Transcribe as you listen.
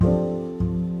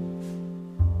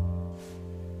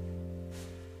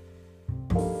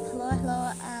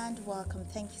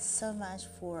Thank you so much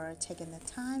for taking the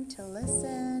time to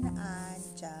listen and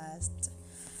just,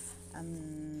 yeah,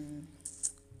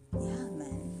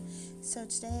 man. So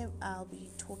today I'll be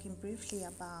talking briefly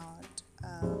about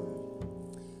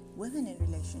women in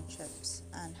relationships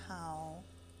and how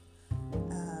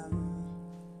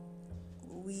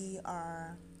we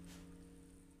are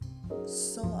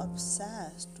so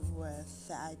obsessed with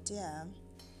the idea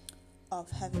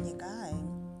of having a guy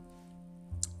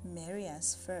marry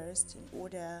us first in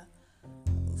order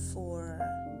for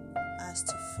us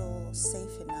to feel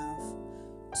safe enough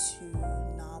to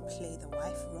now play the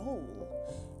wife role,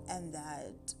 and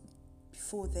that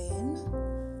before then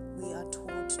we are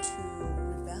taught to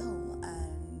rebel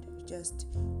and just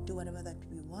do whatever that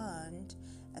we want,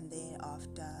 and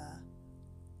thereafter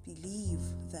believe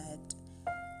that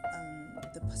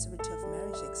the possibility of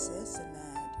marriage exists, and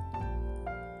that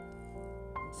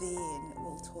then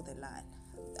we'll toe the line.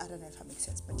 I don't know if that makes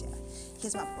sense, but yeah,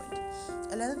 here's my point.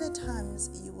 A lot of the times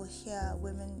you will hear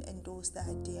women endorse the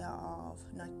idea of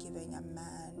not giving a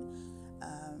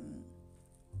man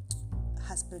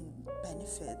husband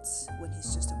benefits when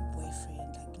he's just a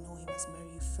boyfriend. Like, no, he must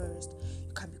marry you first.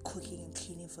 You can't be cooking and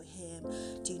cleaning for him.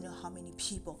 Do you know how many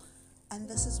people? And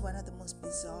this is one of the most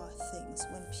bizarre things.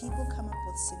 When people come up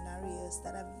with scenarios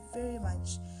that are very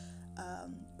much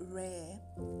rare,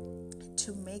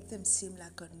 to make them seem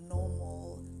like a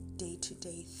normal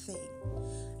day-to-day thing,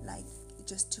 like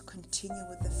just to continue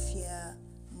with the fear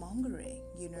mongering,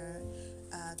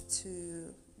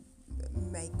 to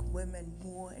make women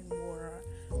more and more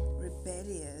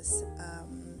rebellious.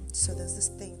 So there's this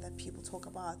thing that people talk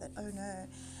about that, oh no,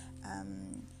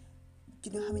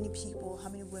 you know how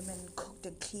many women cooked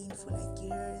and cleaned for like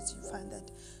years. You find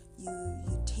that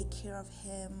you take care of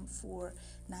him for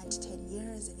 9 to 10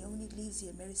 years and he only leaves you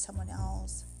and marries someone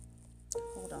else.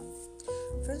 Hold on.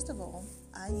 First of all,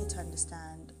 I need to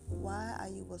understand, why are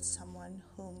you with someone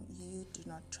whom you do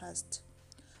not trust?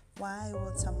 Why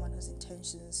with someone whose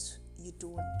intentions you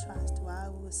don't trust? Why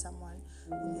with someone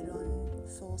whom you don't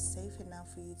feel safe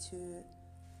enough for you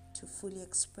to fully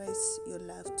express your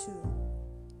love to?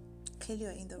 Clearly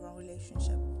you're in the wrong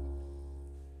relationship.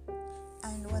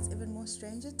 And what's even more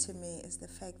stranger to me is the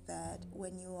fact that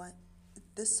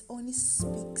this only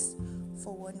speaks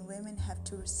for when women have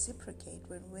to reciprocate,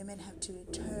 when women have to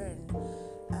return,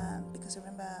 because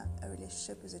remember, a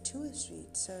relationship is a two-way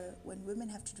street. So when women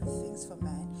have to do things for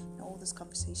men, and all this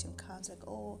conversation comes like,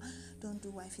 oh, don't do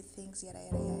wifey things, yada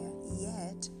yada yada.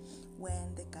 Yet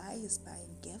when the guy is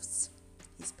buying gifts,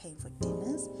 he's paying for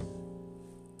dinners,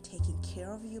 taking care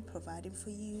of you, providing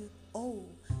for you,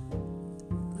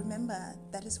 remember,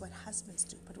 that is what husbands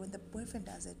do. But when the boyfriend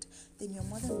does it, then you're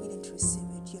more than willing to receive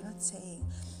it. You're not saying,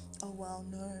 oh, well,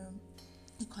 no,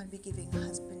 you can't be giving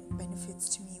husband benefits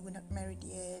to me. We're not married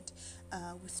yet.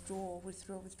 Withdraw.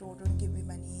 Don't give me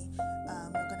money.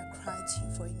 I'm not going to cry to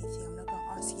you for anything. I'm not going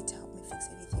to ask you to help me fix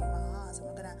anything in my house. I'm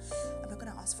not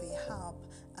going to ask for your help.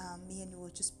 Me and you will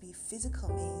just be physical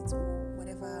mates or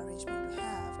whatever arrangement we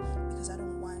have, because I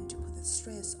don't want to put the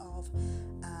stress of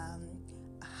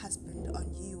husband on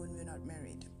you when we're not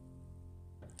married.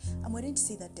 I'm waiting to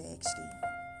see that day, actually.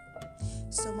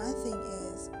 So my thing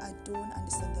is, I don't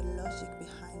understand the logic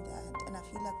behind that, and I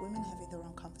feel like women having the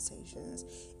wrong conversations.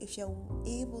 If you're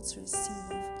able to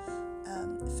receive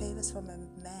favors from a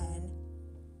man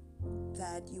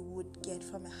that you would get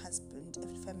from a husband,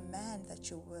 if a man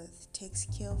that you're with takes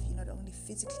care of you not only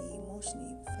physically,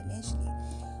 emotionally, financially,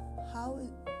 how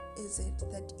is it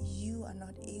that you are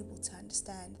not able to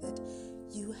understand that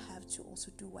you have to also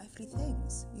do wifely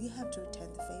things? You have to return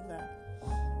the favor.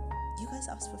 You guys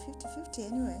asked for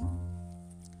 50-50 anyway.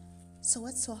 So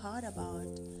what's so hard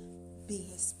about being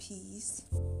his piece,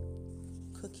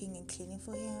 cooking and cleaning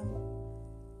for him,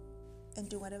 and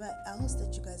do whatever else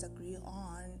that you guys agree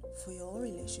on for your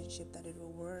relationship, that it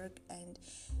will work, and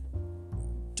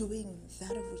doing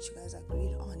that of which you guys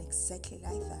agreed on exactly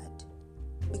like that?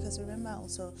 Because remember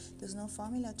also, there's no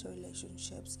formula to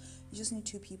relationships. You just need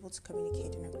two people to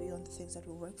communicate and agree on the things that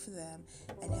will work for them,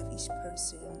 and have each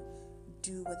person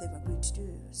do what they've agreed to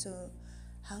do. So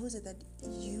how is it that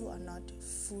you are not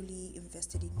fully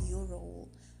invested in your role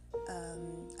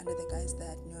under the guise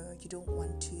that, no, you don't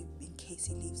want to in case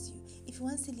he leaves you? If he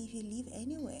wants to leave, he'll leave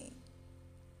anyway.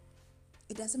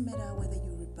 It doesn't matter whether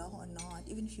you rebel or not.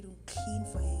 Even if you don't clean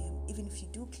for him, even if you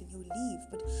do clean, he'll leave.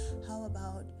 But how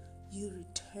about you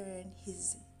return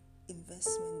his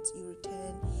investment, you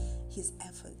return his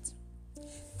effort?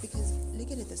 Because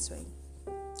look at it this way.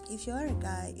 If you're a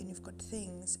guy and you've got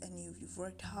things and you've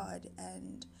worked hard,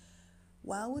 and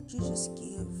why would you just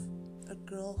give a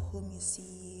girl whom you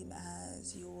see as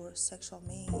as your sexual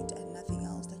mate and nothing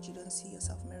else, that you don't see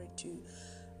yourself married to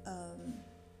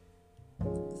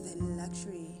the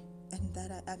luxury, and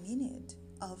that I mean it,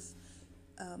 of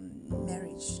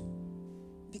marriage,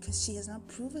 because she has not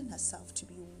proven herself to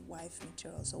be wife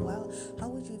material. So how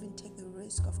would you even take the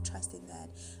risk of trusting that,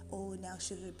 oh, now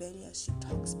she's rebellious, she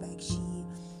talks back,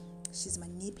 she's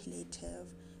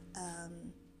manipulative,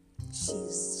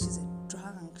 she's a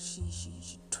drunk, she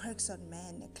twerks on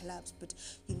men in clubs, but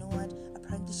you know what,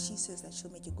 apparently she says that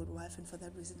she'll make a good wife, and for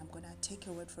that reason I'm gonna take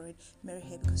her word for it, marry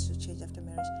her because she'll change after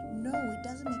marriage. No, it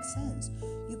doesn't make sense.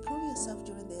 You prove yourself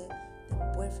during the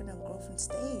boyfriend and girlfriend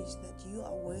stage that you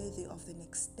are worthy of the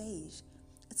next stage.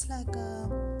 It's like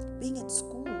being at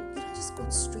school. You don't just go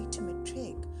straight to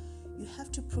matric. You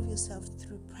have to prove yourself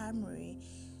through primary,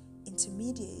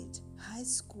 intermediate, high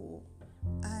school,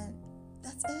 and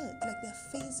that's it. Like, there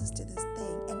are phases to this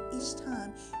thing, and each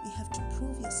time you have to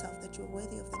prove yourself that you're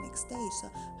worthy of the next stage. So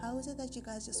how is it that you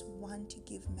guys just want to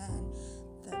give man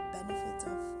the benefits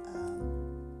of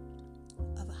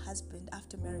a husband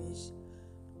after marriage?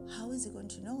 How is he going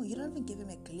to know? You don't even give him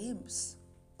a glimpse.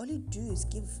 All you do is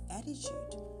give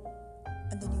attitude,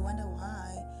 and then you wonder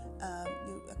why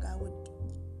a guy would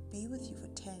be with you for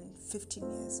 10,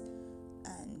 15 years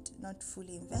and not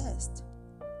fully invest.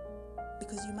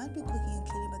 Because you might be cooking and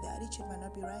cleaning, but the attitude might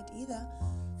not be right either.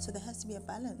 So there has to be a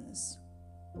balance.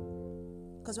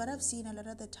 Because what I've seen a lot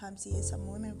of the times is some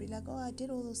women will be like, oh, I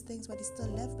did all those things, but he still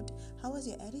left. But how was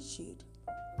your attitude?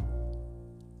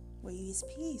 Were you his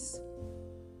peace?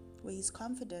 Were you his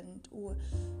confident? Or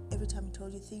every time he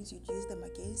told you things, you'd use them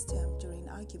against him during an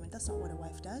argument? That's not what a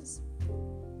wife does.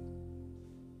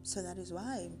 So that is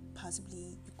why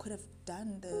possibly you could have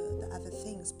done the other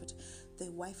things, but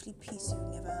the wifely piece you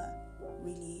never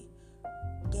really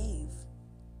gave.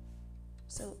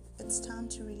 So it's time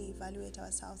to really evaluate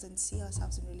ourselves and see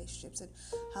ourselves in relationships and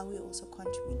how we're also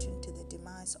contributing to the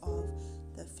demise of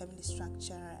the family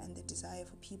structure and the desire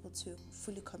for people to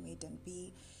fully commit and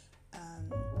be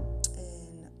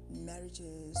in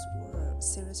marriages or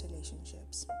serious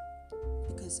relationships.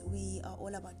 Because we are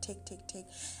all about take.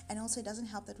 And also it doesn't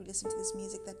help that we listen to this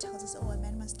music that tells us, oh, a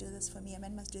man must do this for me, a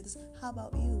man must do this. How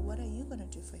about you? What are you going to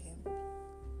do for him?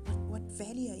 What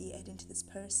value are you adding to this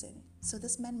person? So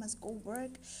this man must go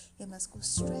work, he must go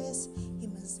stress, he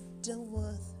must deal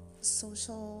with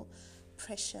social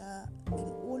pressure and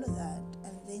all of that,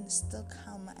 and then still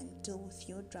come and deal with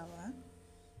your drama,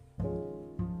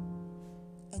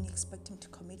 and you expect him to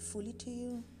commit fully to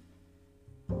you.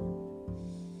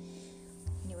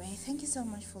 Anyway, thank you so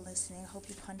much for listening. I hope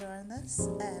you ponder on this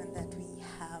and that we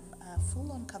have a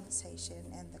full-on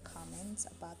conversation in the comments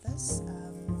about this.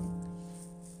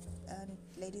 And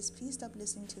ladies, please stop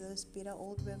listening to those bitter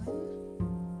old women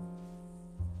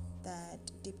that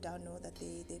deep down know that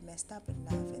they messed up in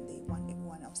life and they want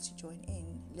everyone else to join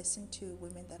in. Listen to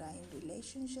women that are in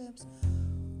relationships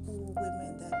or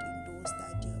women that endorse the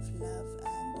idea of love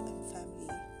and family,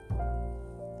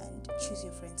 and choose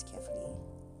your friends carefully.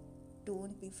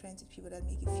 Don't be friends with people that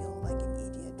make you feel like an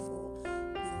idiot for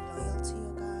being loyal to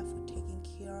your guy, for taking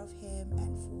care of him,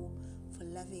 and for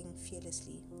loving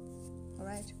fearlessly.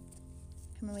 Alright?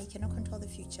 Remember, you cannot control the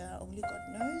future, only God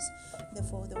knows.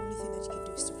 Therefore, the only thing that you can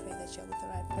do is to pray that you're with the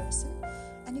right person.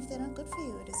 And if they're not good for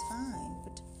you, it is fine.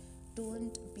 But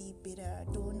don't be bitter.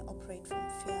 Don't operate from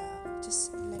fear.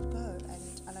 Just let go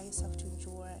and allow yourself to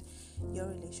enjoy your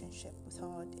relationship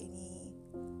without any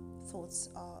thoughts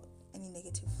or any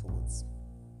negative thoughts,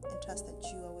 and trust that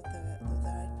you are with the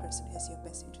right person who has your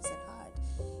best interest at heart.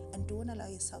 And don't allow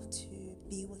yourself to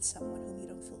be with someone whom you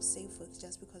don't feel safe with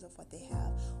just because of what they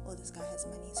have. Oh, this guy has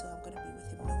money, so I'm going to be with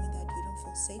him, knowing that you don't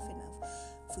feel safe enough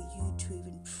for you to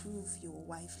even prove your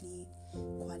wifely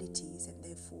qualities, and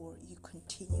therefore you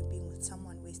continue being with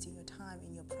someone, wasting your time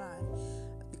in your prime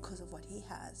because of what he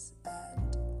has,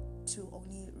 and to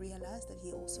only realize that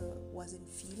he also wasn't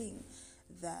feeling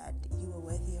that you were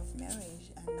worthy of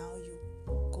marriage, and now you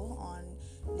go on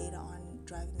later on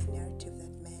driving the narrative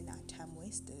that men are time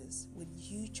wasters when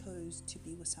you chose to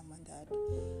be with someone that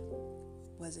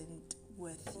wasn't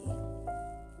worthy.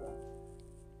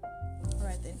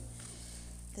 Alright then,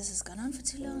 this has gone on for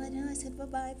too long. I know I said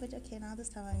bye-bye, but okay, now this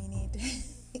time I mean it.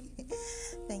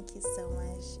 Thank you so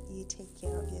much. You take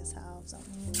care of yourselves.